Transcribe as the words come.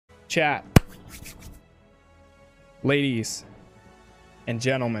Chat. Ladies and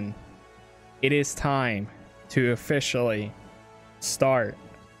gentlemen, it is time to officially start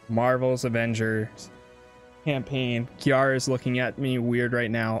Marvel's Avengers campaign. Kiara is looking at me weird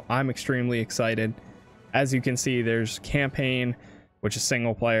right now. I'm extremely excited. As you can see, there's campaign, which is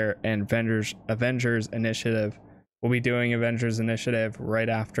single player, and Avengers Initiative. We'll be doing Avengers Initiative right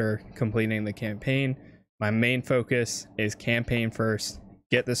after completing the campaign. My main focus is campaign first,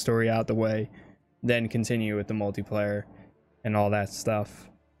 get the story out the way, then continue with the multiplayer and all that stuff.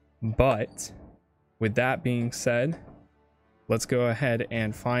 But with that being said, let's go ahead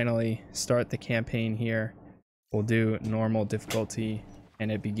and finally start the campaign here. We'll do normal difficulty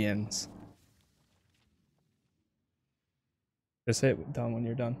and it begins. Just hit done when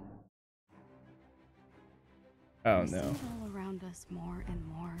you're done. Oh no. All around us more and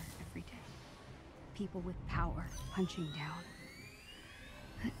more every day. People with power punching down.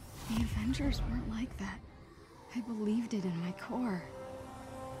 But the Avengers weren't like that. I believed it in my core.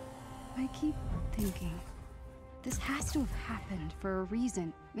 I keep thinking, this has to have happened for a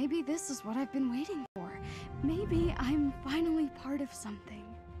reason. Maybe this is what I've been waiting for. Maybe I'm finally part of something.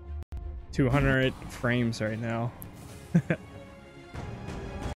 200 frames right now.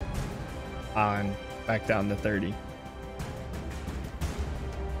 On back down to 30.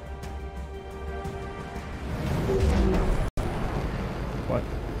 What?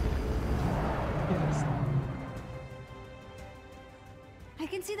 I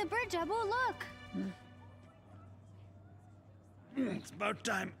can see the bird, Jabu, look! It's about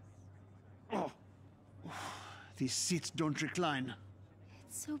time. Oh. These seats don't recline.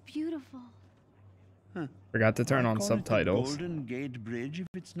 It's so beautiful. Huh. Forgot to turn Why on call it a subtitles. Golden Gate Bridge if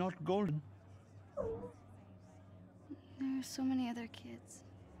it's not golden. There are so many other kids.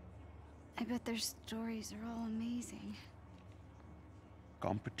 I bet their stories are all amazing.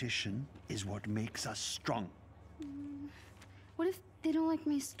 Competition is what makes us strong. What if they don't like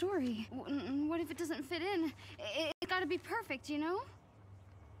my story? What if it doesn't fit in? It gotta be perfect, you know?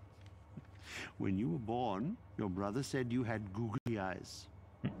 When you were born, your brother said you had googly eyes.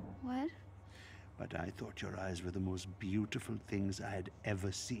 What? But I thought your eyes were the most beautiful things I had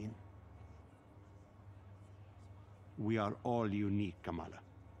ever seen. We are all unique, Kamala.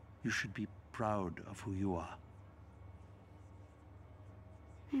 You should be proud of who you are.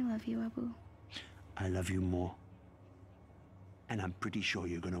 I love you, Abu. I love you more. And I'm pretty sure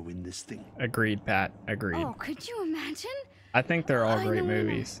you're gonna win this thing. Agreed, Pat. Agreed. Oh, could you imagine? I think they're all great I know.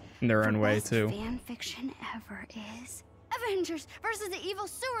 movies in their own The way best too. fan fiction ever is Avengers versus the Evil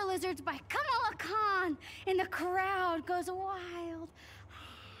Sewer Lizards by Kamala Khan, and the crowd goes wild.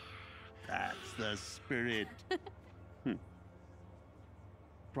 That's the spirit.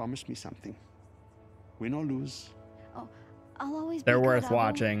 Promise me something. Win or lose. Oh, I'll always They're be worth good, Abu.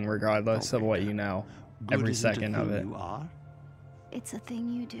 watching regardless of what you know. Good Every isn't a second of thing it. You are. It's a thing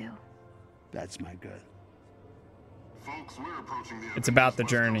you do. That's my girl. Folks, we're approaching the It's about the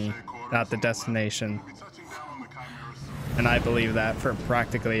Avengers West journey, Coast headquarters not the on destination. left. We'll be touching down on the Chimera. And I believe that for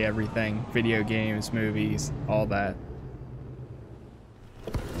practically everything. Video games, movies, all that.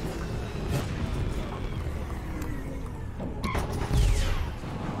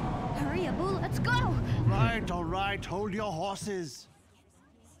 Hurry, Abu, let's go! All right, hold your horses.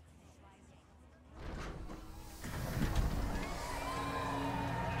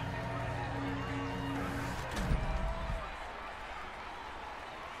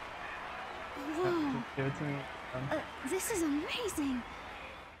 Whoa, this is amazing.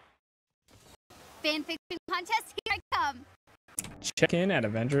 Fan fiction contest, here I come. Check in at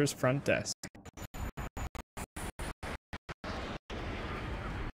Avengers front desk.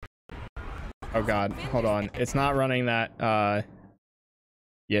 Oh god, hold on. It's not running that.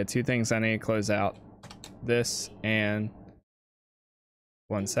 Yeah, two things I need to close out. This and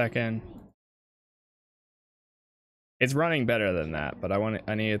 1 second. It's running better than that, but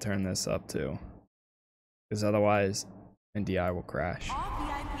I need to turn this up too, because otherwise NDI will crash.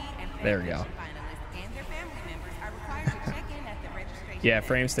 There we go. Yeah,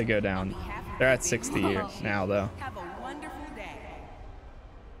 frames to go down. They're at 60 now though. Have a wonderful day.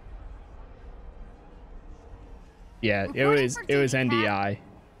 Yeah, it was NDI.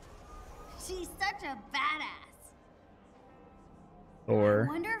 She's such a badass. Or I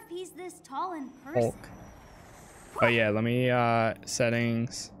wonder if he's this tall in person. Hulk. Oh yeah, let me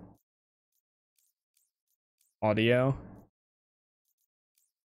settings, audio.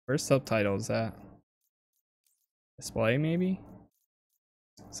 Where's subtitles at? Display maybe?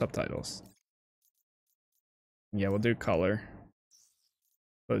 Subtitles. Yeah, we'll do color.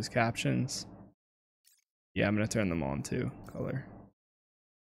 Closed captions. Yeah, I'm gonna turn them on too. Color.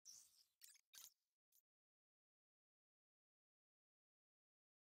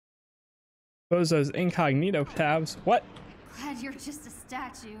 Close those incognito tabs. What? Glad you're just a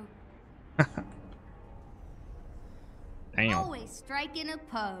statue. Damn. Always striking a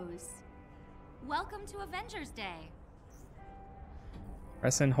pose. Welcome to Avengers Day.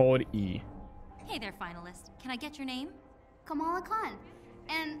 Press and hold E. Hey there, finalist. Can I get your name? Kamala Khan.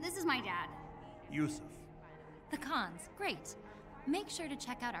 And this is my dad. Yusuf. The Khans. Great. Make sure to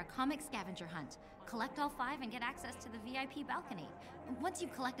check out our comic scavenger hunt. Collect all 5 and get access to the VIP balcony. Once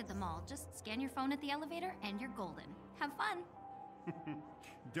you've collected them all, just scan your phone at the elevator and you're golden. Have fun.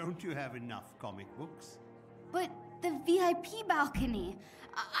 Don't you have enough comic books? But the VIP balcony.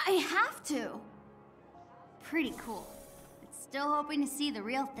 I have to. Pretty cool. But still hoping to see the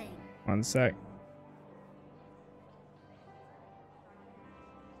real thing. One sec.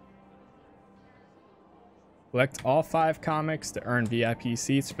 Collect all 5 comics to earn VIP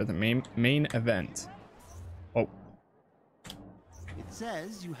seats for the main event. Oh. It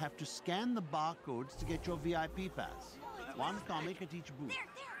says you have to scan the barcodes to get your VIP pass. 1 comic at each booth.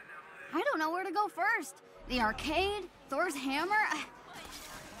 I don't know where to go first. The arcade? Thor's hammer?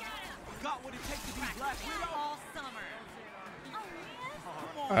 Got what it takes to be Black Widow all summer.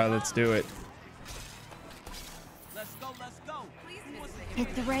 Alright, let's do it. Let's go, let's go.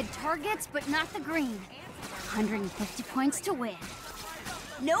 Hit the red targets, but not the green. 150 points to win.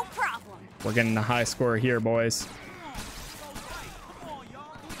 No problem. We're getting a high score here, boys.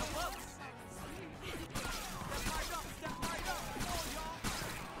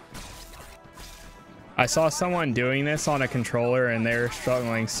 I saw someone doing this on a controller and they were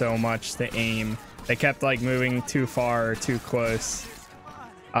struggling so much to aim. They kept like moving too far or too close.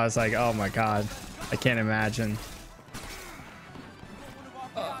 I was like, oh my god, I can't imagine.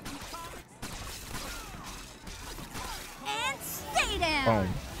 And stay down.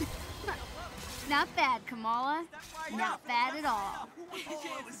 Boom. Not bad, Kamala. Not bad at all.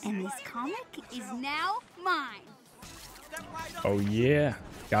 And this comic is now mine. Oh yeah,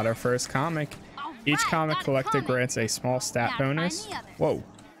 got our first comic. Each Alright, comic got a collected comic. grants a small stat Now to find bonus. the others. Whoa.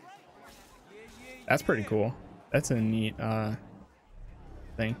 That's pretty cool. That's a neat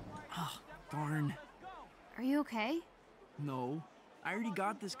thing. Oh, darn. Are you okay? No, I already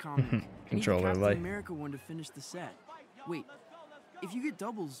got this comic. I need the Controller Captain light. America one to finish the set. Wait, if you get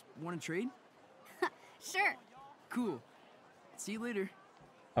doubles, want to trade? Sure. Cool. See you later.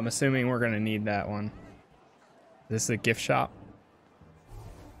 I'm assuming we're gonna need that one. This is a gift shop.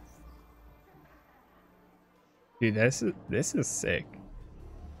 Dude, this is sick.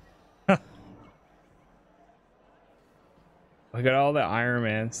 Look at all the Iron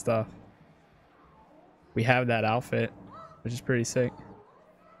Man stuff. We have that outfit, which is pretty sick.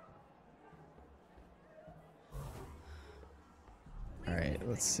 All right,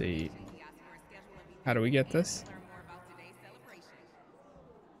 let's see. How do we get this?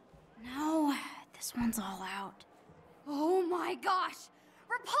 No, this one's all out. Oh my gosh!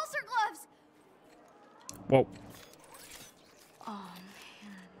 Repulsor gloves! Whoa. Oh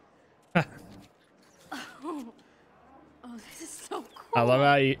man. Oh, this is so cool. I love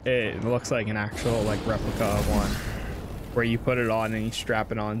how it looks like an actual like replica of one, where you put it on and you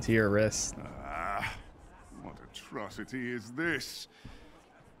strap it onto your wrist. Ah, what atrocity is this?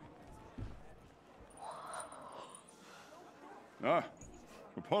 Ah,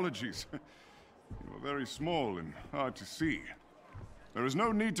 apologies. You are very small and hard to see. There is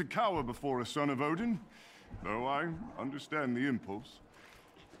no need to cower before a son of Odin, though I understand the impulse.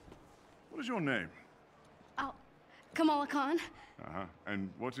 What is your name? Oh, Kamala Khan. Uh-huh.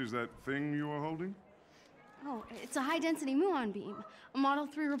 And what is that thing you are holding? Oh, it's a high-density muon beam. A Model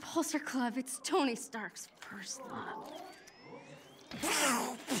 3 repulsor club. It's Tony Stark's first love.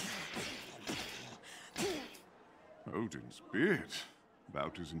 Odin's beard.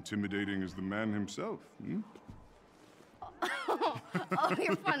 About as intimidating as the man himself, hmm? Oh,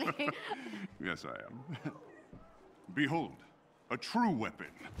 you're funny. Yes, I am. Behold, a true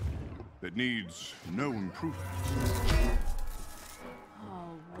weapon that needs no improvement.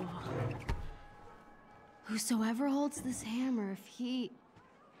 Oh, look. Whosoever holds this hammer, if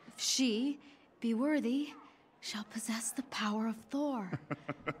she be worthy, shall possess the power of Thor.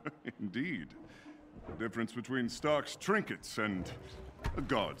 Indeed. The difference between Stark's trinkets and a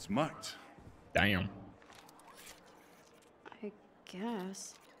god's might. Damn. I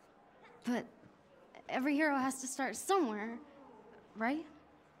guess. But every hero has to start somewhere, right?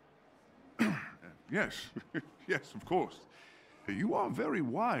 Yes, yes, of course. You are very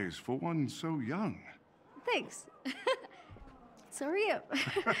wise for one so young. Thanks. So are you.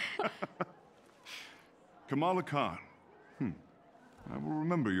 Kamala Khan. I will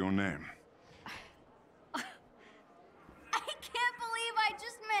remember your name. I can't believe I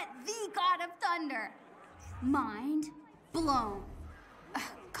just met the God of wonder. Mind blown.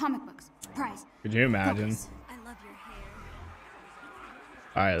 Comic books. Prize. Could you imagine? Focus. I love your hair.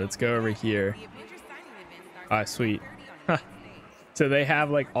 All right, let's go over here. Ah, sweet. So they have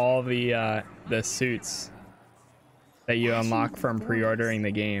like all the suits that you unlock from pre-ordering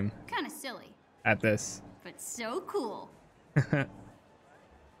the game Kind of silly, at this. but so cool.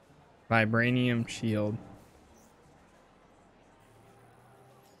 Vibranium shield.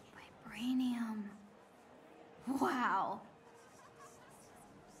 Vibranium. Wow.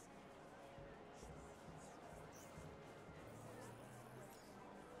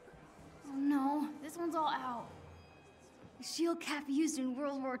 Oh no, this one's all out. The shield cap used in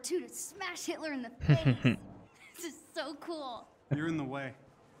World War II to smash Hitler in the face. This is so cool. You're in the way.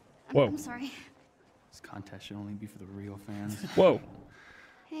 Whoa. I'm sorry. This contest should only be for the real fans. Whoa.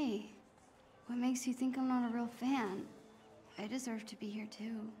 Hey, what makes you think I'm not a real fan? I deserve to be here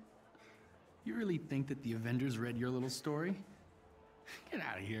too. You really think that the Avengers read your little story? Get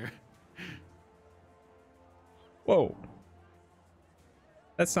out of here. Whoa.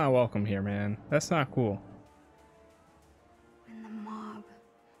 That's not welcome here, man. That's not cool. When the mob,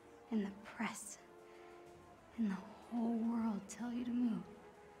 and the press, and the whole world tell you to move,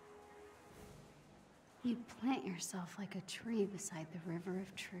 you plant yourself like a tree beside the river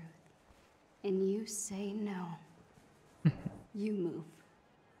of truth. And you say no. You move.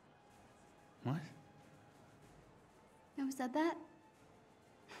 What? Who said that?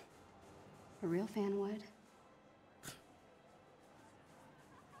 A real fan would.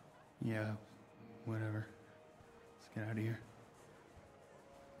 Yeah, whatever. Let's get out of here.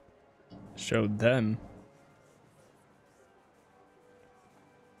 Showed them.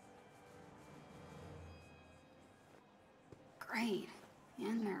 Great.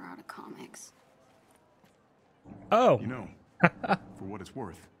 And they're out of comics. Oh. You know, for what it's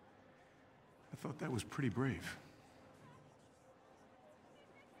worth, I thought that was pretty brave.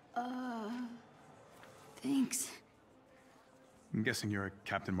 Thanks. I'm guessing you're a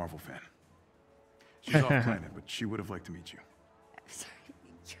Captain Marvel fan. She's off planet, but she would have liked to meet you. Sorry,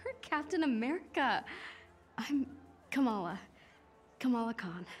 you're Captain America. I'm Kamala. Kamala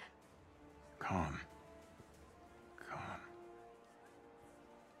Khan. Khan.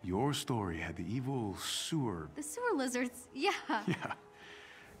 Your story had the evil sewer. The sewer lizards, yeah.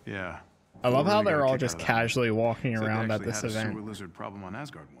 Yeah. I love Thor how really got they're a all kick just out of that. casually walking Said they around at actually this had a event. sewer lizard problem on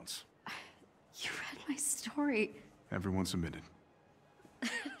Asgard once. You read my story. Everyone submitted.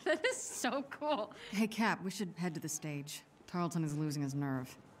 That is so cool. Hey, Cap, we should head to the stage. Tarleton is losing his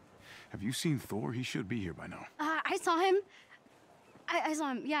nerve. Have you seen Thor? He should be here by now. I saw him. I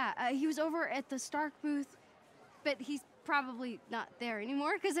saw him, yeah. He was over at the Stark booth, but he's probably not there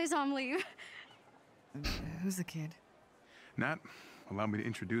anymore because I saw him leave. Who's the kid? Nat, allow me to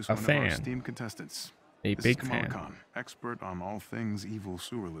introduce A one of our fan. esteemed contestants. A This big is Kamala fan. Khan, expert on all things evil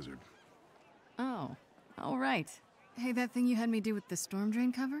sewer lizard. Oh, all right. Hey, that thing you had me do with the storm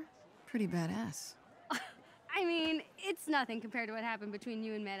drain cover? Pretty badass. I mean, it's nothing compared to what happened between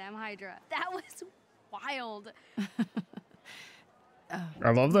you and Madame Hydra. That was wild.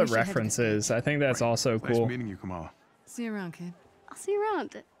 I love the We should head to the references. I think that's also Nice cool. meeting you, Kamala. See you around, kid. I'll see you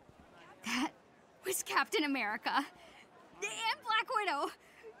around. That was Captain America. And Black Widow.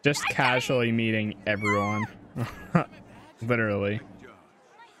 Just casually meeting everyone. Literally. Do you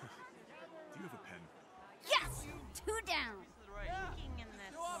have a pen? Yes! 2 down.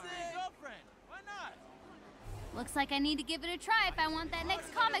 Looks like I need to give it a try if I want that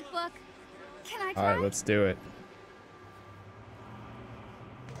next comic book. Can I try? All right, let's do it.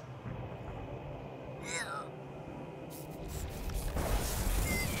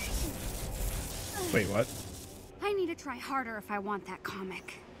 Wait, what? I need to try harder if I want that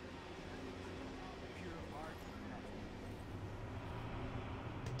comic.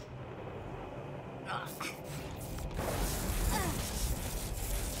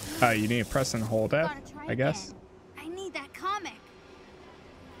 You need to press and hold F, Gotta try I guess. again. I need that comic.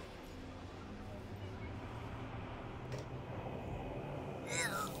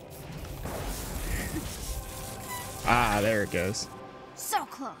 Ah, there it goes. So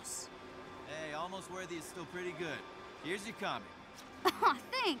close. Hey, almost worthy is still pretty good. Here's your comic. Aw,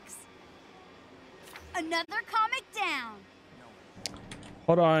 thanks. Another comic down.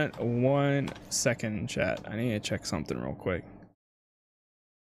 Hold on 1 second, chat. I need to check something real quick.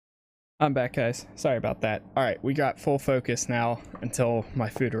 I'm back, guys. Sorry about that. All right, we got full focus now until my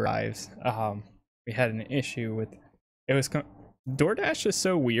food arrives. We had an issue with DoorDash is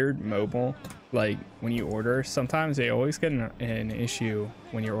so weird mobile. Like when you order, sometimes they always get an issue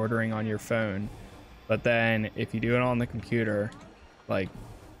when you're ordering on your phone, but then if you do it on the computer, like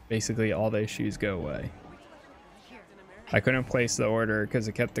basically all the issues go away. I couldn't place the order because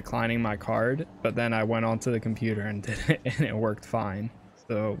it kept declining my card, but then I went onto the computer and did it, and it worked fine.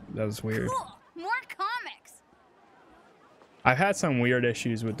 So that was weird. Cool. More comics. I've had some weird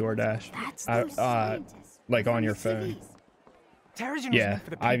issues with DoorDash. That's those scientists Like on from your the phone. cities. Terrorism Yeah, is meant for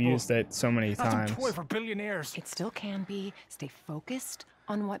the people, I've used it so many not times. some toy for billionaires. It still can be. Stay focused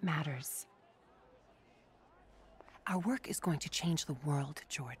on what matters. Our work is going to change the world,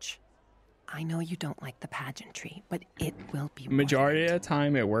 George. I know you don't like the pageantry, but it will be Majority of the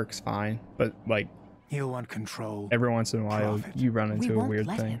time it works fine, but like You want control. every once in a while Profit. you run We into a won't weird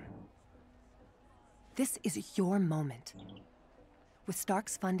let thing. him. This is your moment. With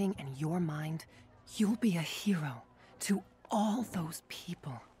Stark's funding and your mind, you'll be a hero to all those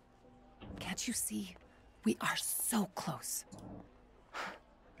people. Can't you see? We are so close.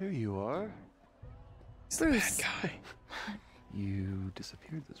 There you are. He's the bad guy. You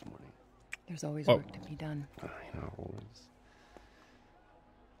disappeared this morning. There's always Oh. work to be done. I know, always.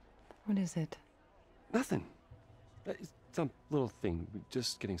 What is it? Nothing. It's some little thing. We're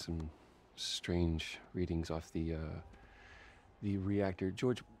just getting some strange readings off the reactor.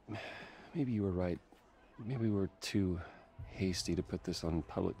 George, maybe you were right. Maybe we were too hasty to put this on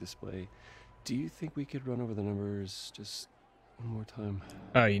public display. Do you think we could run over the numbers just one more time?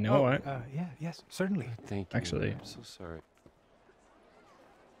 Oh, you know what? Yes, certainly. Thank you. Actually. I'm so sorry.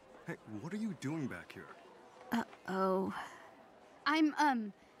 Hey, what are you doing back here? Uh-oh.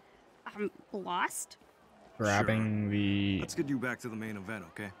 I'm lost. Grabbing the Let's get you back to the main event,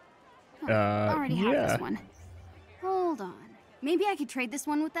 okay? I already have yeah. this one. Hold on. Maybe I could trade this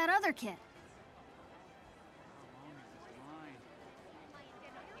one with that other kid.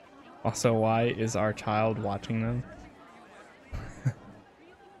 Also, why is our child watching them?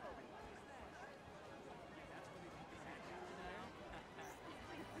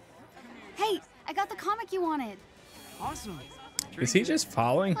 Hey, I got the comic you wanted. Awesome. Is he just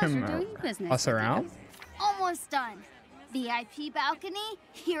following him Pleasure doing business us with around? you. Almost done. VIP balcony,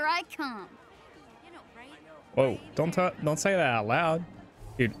 here I come. Whoa! Don't say that out loud,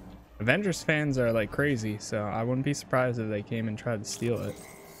 dude. Avengers fans are like crazy, so I wouldn't be surprised if they came and tried to steal it.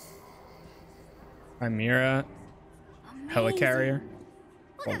 Chimera, helicarrier.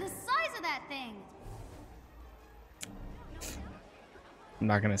 Look at the size of that thing. I'm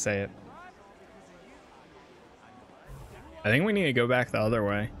not gonna say it. I think we need to go back the other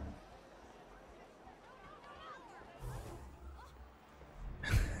way.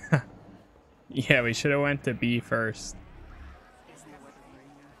 Yeah, we should have went to B first.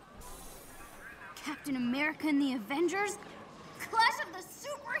 Captain America and the Avengers? Clash of the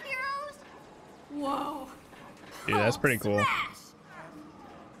Superheroes? Whoa. Dude, that's pretty cool. Smash!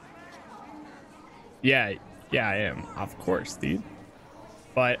 Yeah, I am, of course, dude.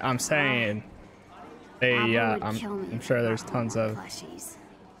 But I'm saying, I'm sure there's tons of. Plushies.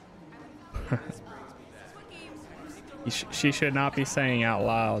 She should not be saying out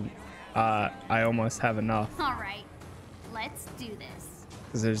loud, I almost have enough. All right, let's do this.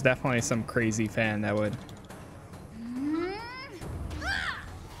 Because there's definitely some crazy fan that would.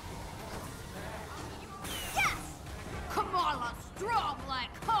 Yes! Kamala, strong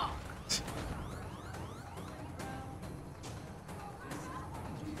like Hulk.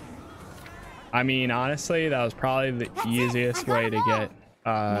 I mean, honestly, that was probably the easiest way to get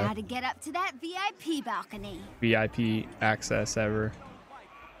Now to get up to that VIP balcony. VIP access ever.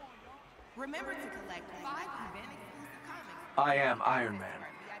 Remember to collect 5 event exclusive comics. I am Iron Man.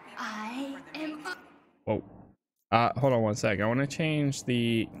 I am. Whoa. Hold on one sec. I want to change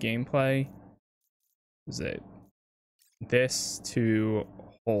the gameplay. Is it this to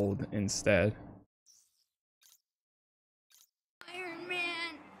hold instead? Iron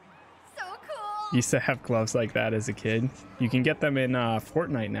Man. So cool. Used to have gloves like that as a kid. You can get them in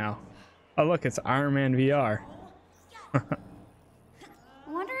Fortnite now. Oh look, it's Iron Man VR. I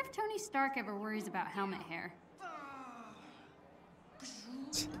wonder if Tony Stark ever worries about helmet hair.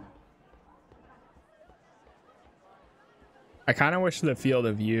 I kind of wish the field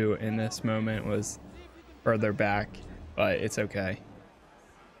of view in this moment was further back, but it's okay.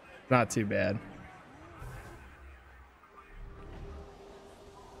 Not too bad.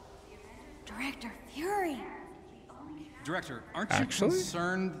 Director Fury. Director, aren't you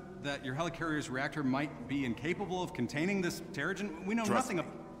concerned that your helicarrier's reactor might be incapable of containing this Terrigen? We know nothing of...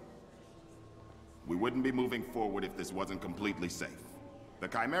 We wouldn't be moving forward if this wasn't completely safe. The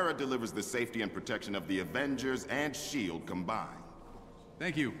Chimera delivers the safety and protection of the Avengers and S.H.I.E.L.D. combined.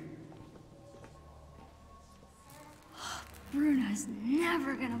 Thank you. Bruno's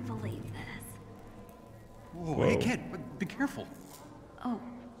never gonna believe this. Whoa, hey kid, be careful. Oh,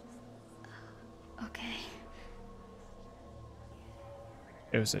 Okay.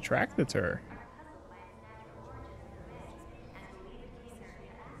 It was attracted to her.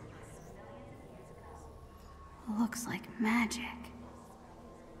 Looks like magic.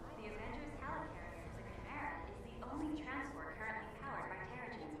 The Avengers helicarrier, the Chimera, is the only transport currently powered by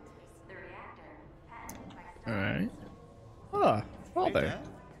Terrigens. The reactor, patented by Alright. Oh, well there. Waiter,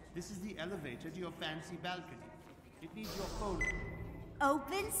 this is the elevator to your fancy balcony. It needs your phone.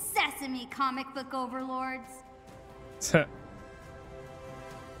 Open sesame, comic book overlords. Saved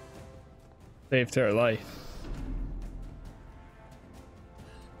her life.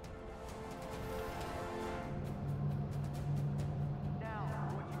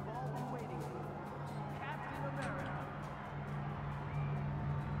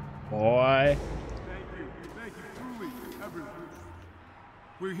 Boy. Thank you, truly, everyone.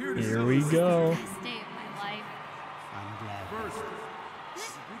 We're here to Here we go. Stay of my life. I'm glad. First,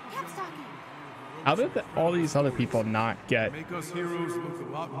 How did all these other people not get? Make us heroes look a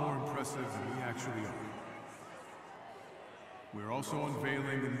lot more impressive than we actually are. We're also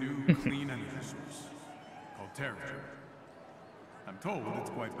unveiling a new clean energy source called Terrigen. I'm told it's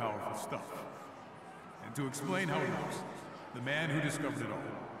quite powerful stuff. And to explain how it works, the man who discovered it all,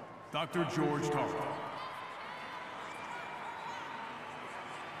 Dr. George Tarleton.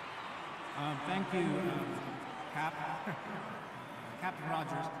 Thank you, Captain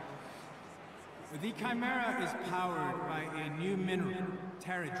Rogers. The Chimera is powered by a new mineral,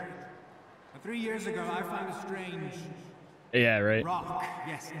 Terrigen. 3 years ago, I found a strange rock,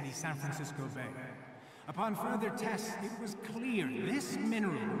 yes, in the San Francisco Bay. Upon further tests, it was clear this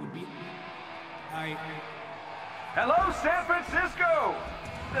mineral would be... Hello, San Francisco!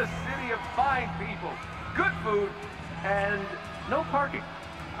 The city of fine people, good food, and no parking.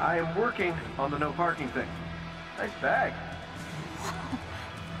 I am working on the no parking thing. Nice bag.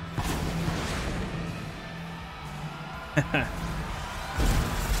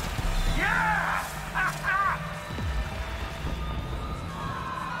 Yeah!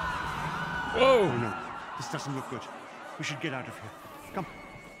 Whoa! Oh, no, this doesn't look good. We should get out of here. Come.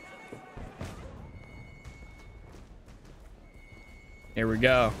 Here we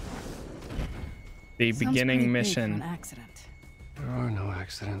go. The beginning mission. There are no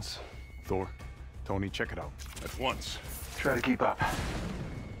accidents. Thor, Tony, check it out. At once. Try to keep up.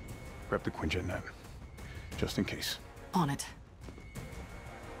 Grab the Quinjet net, just in case. On it.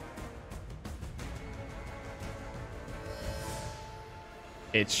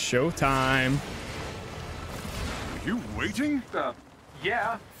 It's showtime. Are you waiting?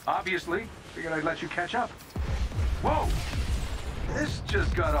 Yeah, obviously. Figured I'd let you catch up. Whoa! This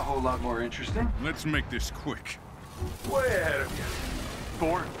just got a whole lot more interesting. Let's make this quick. Way ahead of you.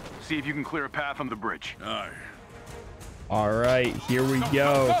 Thor, see if you can clear a path on the bridge. Aye. All right, here we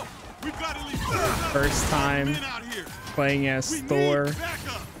go. First time playing as Thor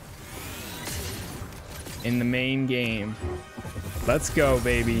in the main game. Let's go,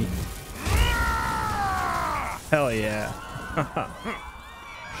 baby. Hell yeah.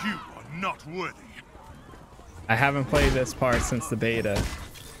 You are not worthy. I haven't played this part since the beta.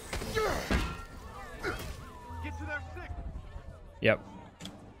 Yep.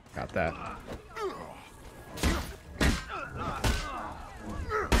 Got that.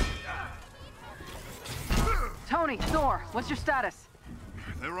 Tony, Thor, what's your status?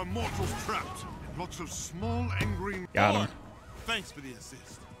 There are mortals trapped. Lots of small, angry... Got him. Thanks for the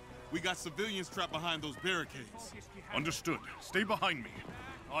assist. We got civilians trapped behind those barricades. Understood. Stay behind me.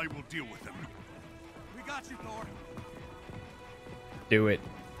 I will deal with them. We got you, Thor. Do it.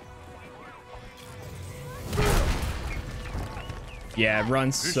 Yeah, it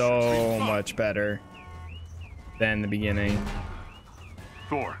runs so much better than the beginning.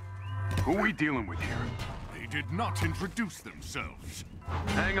 Thor, who are we dealing with here? They did not introduce themselves.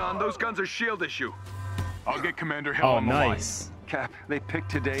 Hang on, those guns are shield issue. I'll get Commander Hill on the nice. Line. Cap, they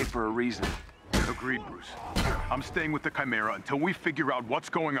picked today for a reason. Agreed, Bruce. I'm staying with the Chimera until we figure out what's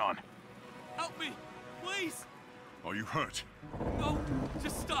going on. Help me, please. Are you hurt? No,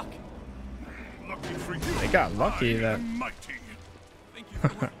 just stuck. Lucky for you. They got lucky that. Mighty. Thank you,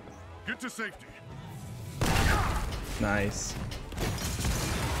 Thor. Get to safety. Nice.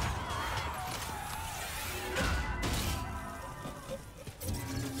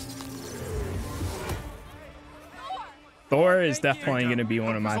 Thor is definitely going to be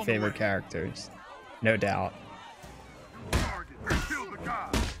one of my favorite characters. No doubt.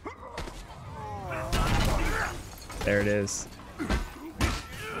 There it is.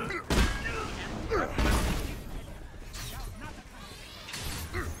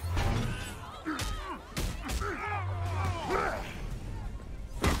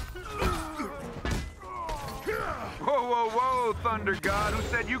 Thunder God. Who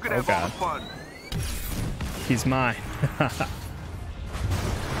said you could have all the fun? He's mine.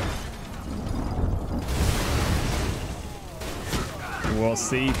 We'll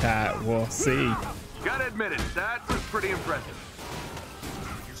see, Pat. We'll see. Gotta admit it, that was pretty impressive.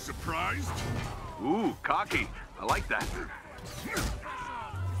 Are you surprised? Ooh, cocky. I like that.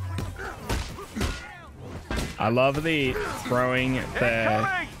 I love the throwing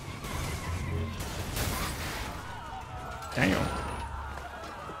the... Damn.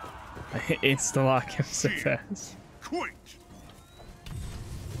 Insta-lock him so fast. Quick.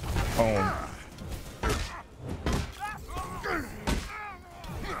 Boom.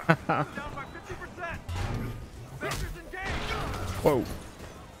 Whoa.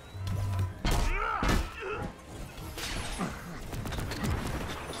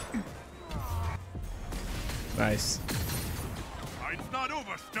 Nice. It's not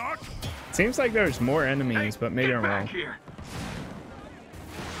over, Stark. Seems like there's more enemies, but maybe I'm wrong. Here.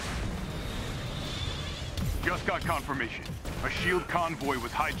 Just got confirmation. A SHIELD convoy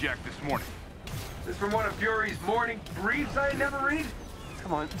was hijacked this morning. This from one of Fury's morning briefs I never read?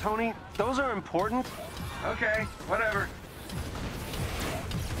 Come on, Tony. Those are important. Okay, whatever.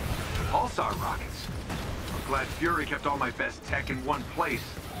 Pulsar rockets. I'm glad Fury kept all my best tech in one place.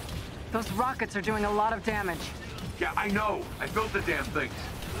 Those rockets are doing a lot of damage. Yeah, I know. I built the damn things.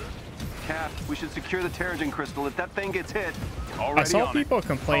 Cap, we should secure the Terrigen crystal. If that thing gets hit, I saw people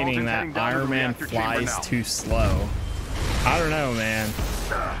complaining that Iron Man flies too slow. I don't know, man.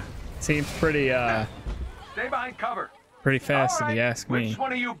 Seems pretty Stay behind cover. pretty fast if you ask me. Which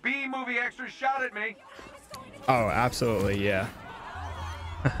one of you B-movie extras shot at me? Oh, absolutely, yeah.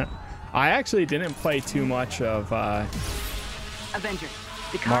 I actually didn't play too much of Avengers.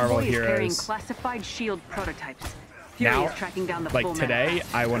 The Marvel convoy is carrying Heroes. classified SHIELD prototypes. Fury Now, is tracking down the like full today,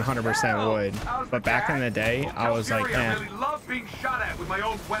 I 100% would. But back in the day, I was like, Fury, I eh. really love being shot at with my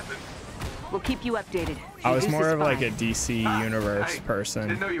own weapons. We'll keep you updated. I was Use more this of like fine. a DC Universe Didn't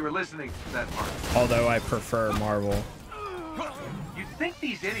person, know you were listening to that part. although I prefer Marvel. You'd think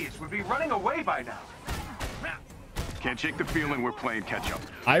these idiots would be running away by now. Can't shake the feeling we're playing catch up.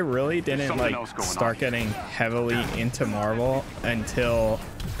 I really didn't something like else going start on. getting heavily into Marvel until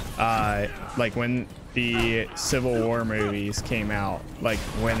like when the Civil War movies came out. Like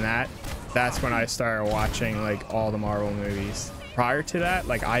when that's when I started watching like all the Marvel movies. Prior to that,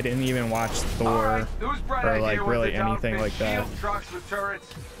 like I didn't even watch Thor or like really anything like that. Trucks with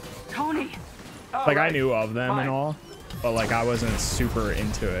turrets. Tony. Like I knew of them and all, but like I wasn't super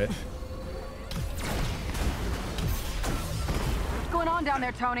into it. What's going on down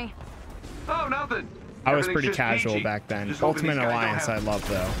there, Tony? Oh, nothing. I was Everything's pretty just casual peachy. back then. Just hoping Ultimate these guys don't Alliance I have- loved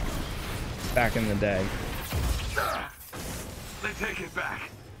though. Back in the day. They take it back.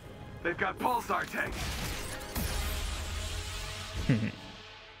 They've got pulsar tanks.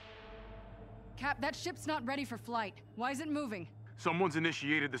 Cap, that ship's not ready for flight. Why is it moving? Someone's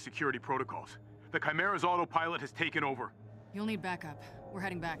initiated the security protocols. The Chimera's autopilot has taken over. You'll need backup. We're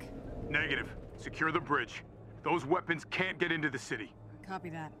heading back. Negative. Secure the bridge. Those weapons can't get into the city. Copy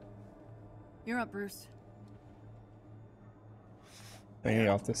that. You're up, Bruce. Bring me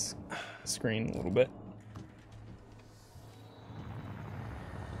off this screen a little bit.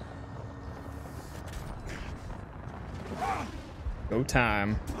 Go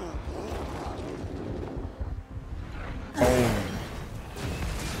time. Oh.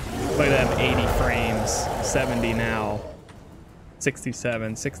 Look at them 80 frames. 70 now.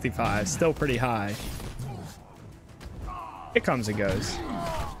 67, 65. Still pretty high. It comes and goes.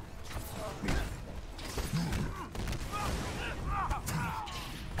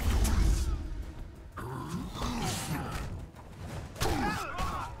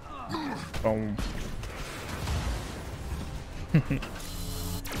 Boom.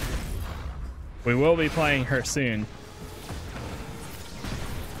 We will be playing her soon.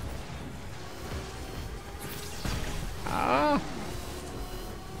 Ah.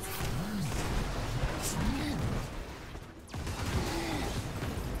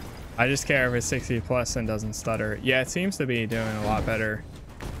 I just care if it's 60 plus and doesn't stutter. Yeah, it seems to be doing a lot better.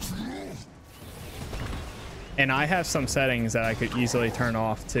 And I have some settings that I could easily turn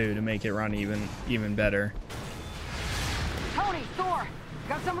off too to make it run even better. Tony, Thor,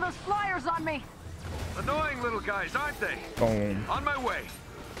 got some of those flyers on me. Annoying little guys, aren't they? Boom. On my way.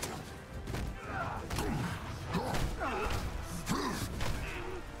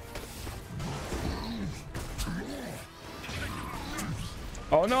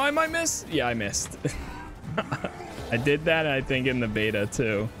 Oh no, I might miss. Yeah, I missed. I did that, I think, in the beta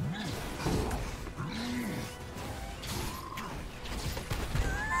too.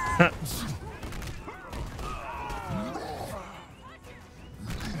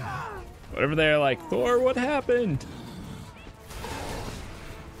 Whatever they're like, Thor, what happened?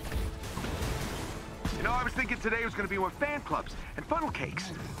 You know, I was thinking today was going to be more fan clubs and funnel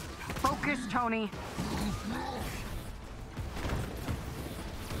cakes. Focus, Tony.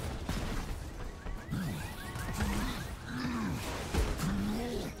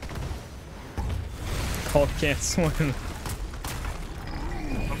 Hulk can't swim.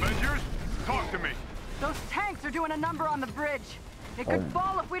 Avengers, talk to me. Those tanks are doing a number on the bridge. It could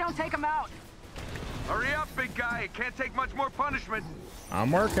fall if we don't take them out. Hurry up, big guy. It can't take much more punishment.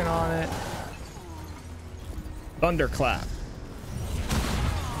 I'm working on it. Thunderclap.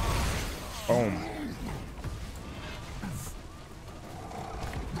 Boom.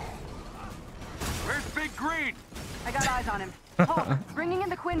 Where's Big Green? I got eyes on him. Hulk, bringing in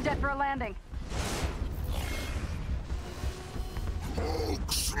the Quinjet for a landing.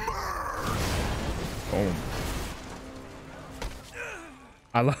 Boom.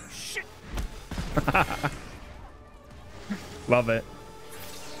 I love. Love it.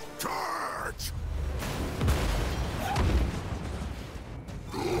 Charge!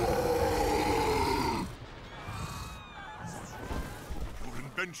 Your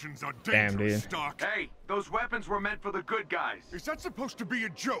inventions are Damn, dangerous, dude. Stark. Hey, those weapons were meant for the good guys. Is that supposed to be a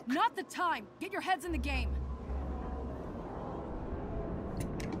joke? Not the time. Get your heads in the game.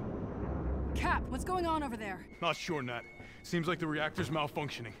 Cap, what's going on over there? Not sure, Nat. Seems like the reactor's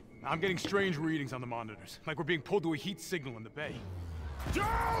malfunctioning. I'm getting strange readings on the monitors, like we're being pulled to a heat signal in the bay.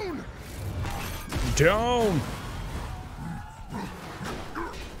 Down! Down!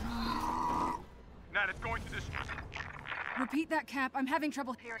 Nat, it's going to destroy. Repeat that, Cap. I'm having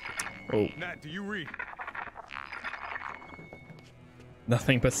trouble hearing. Oh. Nat, do you read?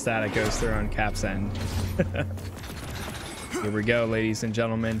 Nothing but static goes through on Cap's end. Here we go, ladies and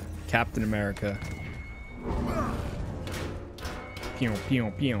gentlemen. Captain America. Pew,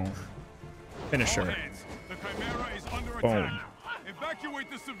 pew, pew. Finisher. The Chimera is under Boom. attack.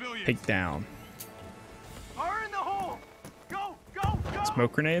 Evacuate the civilians. Take down. Fire in the hole! Go, go, go!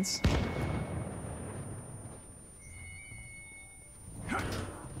 Smoke grenades.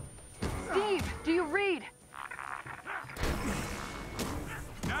 Steve, do you read?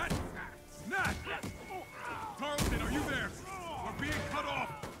 Nat! Nat! Tarleton, are you there? We're being cut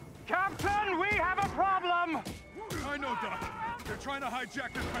off. Captain, we have a problem! I know, Doc. They're trying to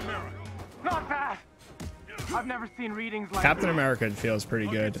hijack the Chimera. Not bad. I've never seen readings like Captain this. America feels pretty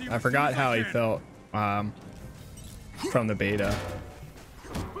good. I forgot how he felt from the beta.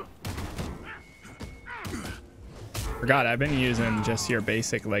 Forgot I've been using just your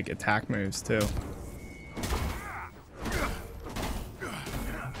basic like attack moves too.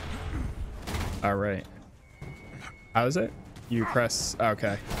 All right. How is it? You press.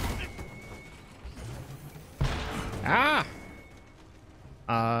 Okay. Ah.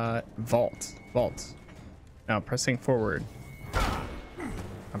 Vault. Now pressing forward.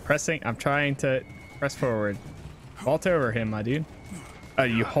 I'm trying to press forward. Vault over him, my dude. Oh,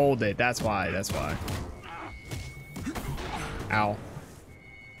 you hold it. That's why. Ow.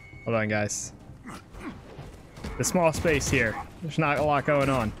 Hold on, guys. The small space here. There's not a lot going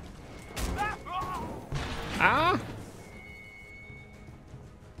on. Ah!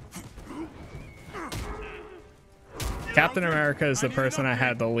 Captain America is the person I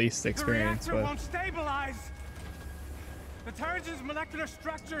had the least experience with.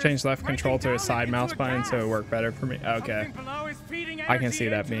 Change left control to a side mouse button so it work better for me. Okay. I can see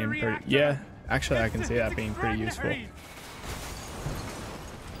that being pretty... Yeah, actually I can see that being pretty useful.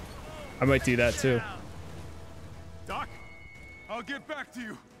 I might do that too. Doc, I'll get back to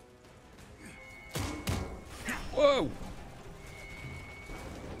you. Whoa!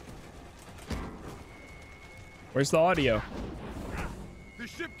 Where's the audio? The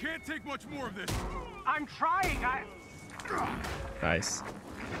ship can't take much more of this. I'm trying. Nice.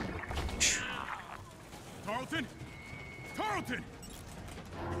 Tarleton? Tarleton!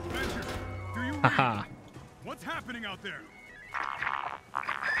 Avenger, do you read? Haha. What's happening out there?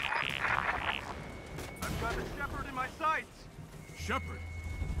 I've got a shepherd in my sights. Shepherd?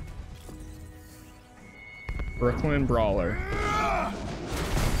 Brooklyn Brawler.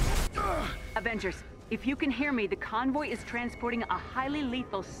 Avengers, if you can hear me, the convoy is transporting a highly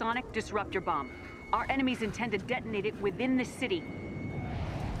lethal sonic disruptor bomb. Our enemies intend to detonate it within the city.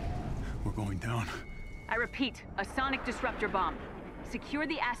 We're going down. I repeat, a sonic disruptor bomb. Secure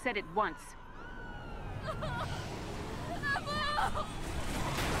the asset at once.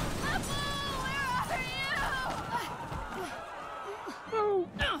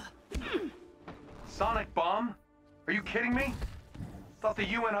 Sonic bomb? Are you kidding me? Thought the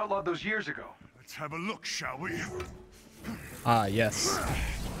UN outlawed those years ago. Let's have a look, shall we? Ah, yes.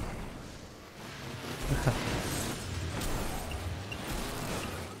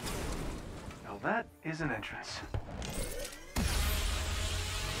 Now that is an entrance.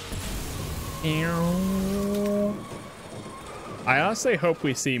 I honestly hope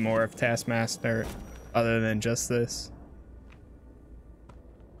we see more of Taskmaster other than just this.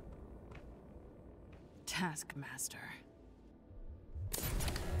 Taskmaster.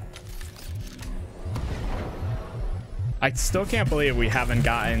 I still can't believe we haven't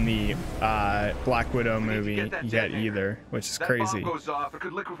gotten the Black Widow movie yet either, which is crazy. That bomb goes off, it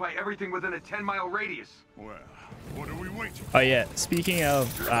could liquefy everything within a 10-mile radius. Well, what are we waiting? Oh yeah, speaking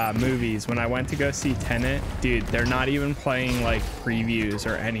of movies, when I went to go see Tenet, dude, they're not even playing like previews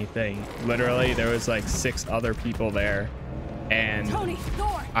or anything. Literally, there was like 6 other people there, and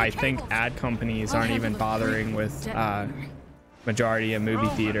I think ad companies aren't even bothering with majority of movie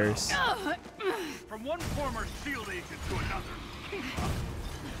theaters. From one former SHIELD agent to another.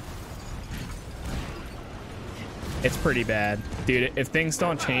 It's pretty bad, dude. If things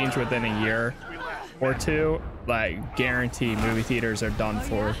don't change within a year or two, like guarantee movie theaters are done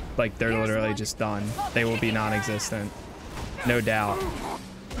for. Like they're literally just done. They will be non-existent, no doubt.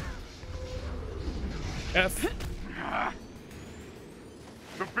 F.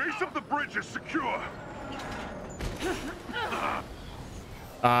 The base of the bridge is secure.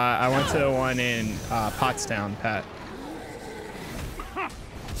 I went to the one in Pottstown, Pat.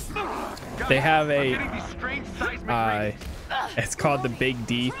 They have a it's called the Big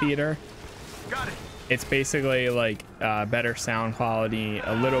D Theater. It's basically like better sound quality,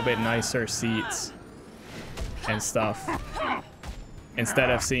 a little bit nicer seats and stuff,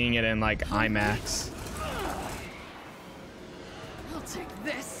 instead of seeing it in like IMAX. I'll take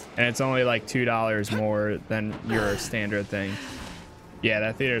this. And it's only like $2 more than your standard thing. Yeah,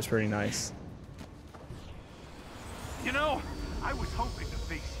 that theater is pretty nice. You know, I was hoping to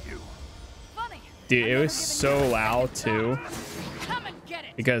face you. Dude, it was so loud too.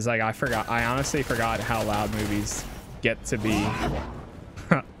 Because like I honestly forgot how loud movies get to be.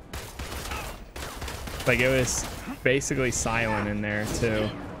 Like it was basically silent in there too.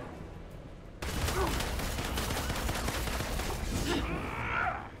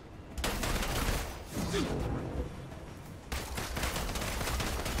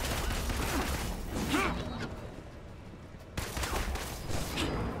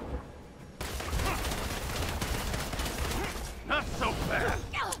 Not so fast.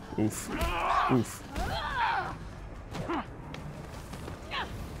 Oof. Oof.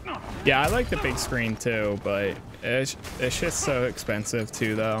 Yeah, I like the big screen too, but it's just so expensive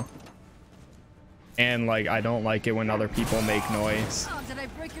too though. And like I don't like it when other people make noise. Did I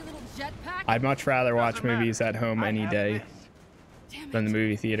break your little jetpack? I'd much rather watch movies at home any day than the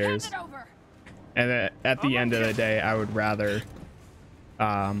movie theaters. And at the end of the day, I would rather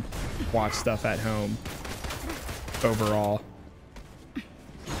watch stuff at home overall.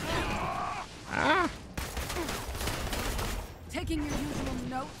 Ah. Taking your usual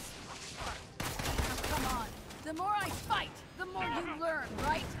notes? Now, come on. The more I fight, the more you learn,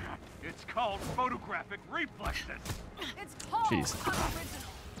 right? It's called photographic reflexes. It's called Jeez.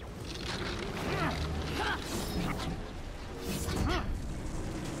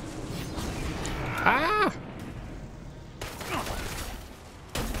 Ah!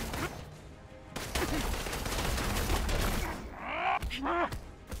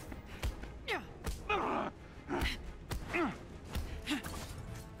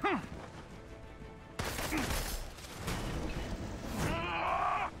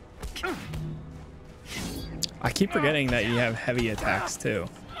 I keep forgetting that you have heavy attacks too.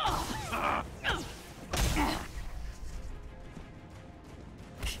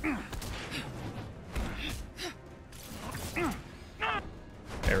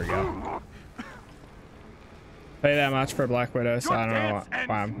 There we go. Pay that much for Black Widow, so I don't know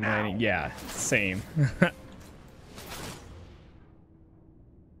why I'm complaining. Yeah, same.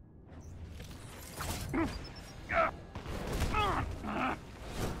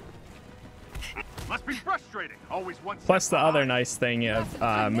 Must be frustrating. Always one. Plus, the other nice thing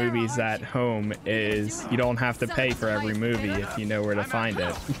of movies at home is you don't have to pay for every movie if you know where to find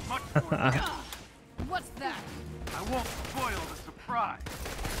it. What's that? I won't spoil the surprise.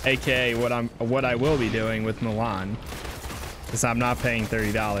 AKA what I will be doing with Milan, because I'm not paying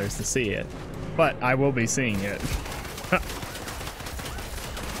 $30 to see it, but I will be seeing it.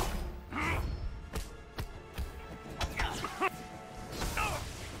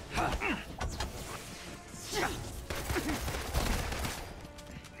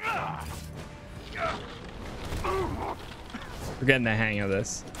 We're getting the hang of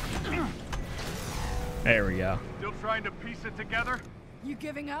this. There we go. Still trying to piece it together? You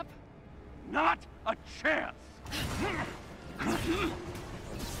giving up? Not a chance!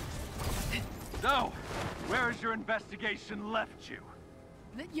 So, where has your investigation left you?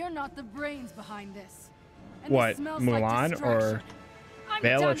 That you're not the brains behind this. And What, this smells Mulan like or destruction. I'm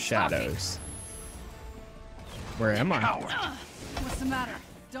Veil done of Shadows? Where am I? What's the matter?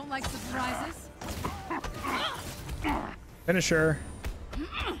 Don't like surprises? Finisher.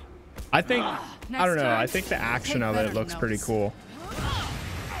 I think, I don't know, I think the action of it looks pretty cool.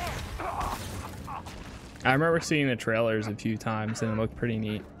 I remember seeing the trailers a few times and it looked pretty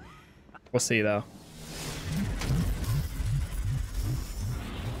neat. We'll see though.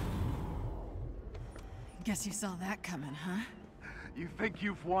 Guess you saw that coming, huh? You think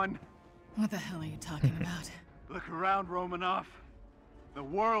you've won? What the hell are you talking about? Look around, Romanov. The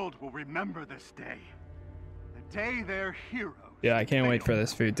world will remember this day. The day their heroes. Yeah, I can't wait for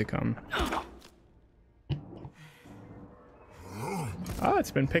this food to come. Oh,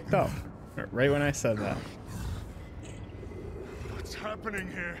 it's been picked up. Right when I said that. What's happening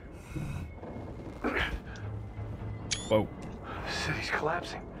here? Whoa. The city's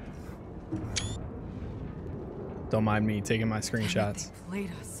collapsing. Don't mind me taking my screenshots.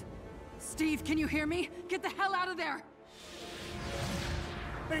 Played us. Steve, can you hear me? Get the hell out of there!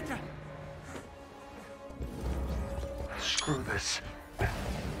 Beta! Screw this.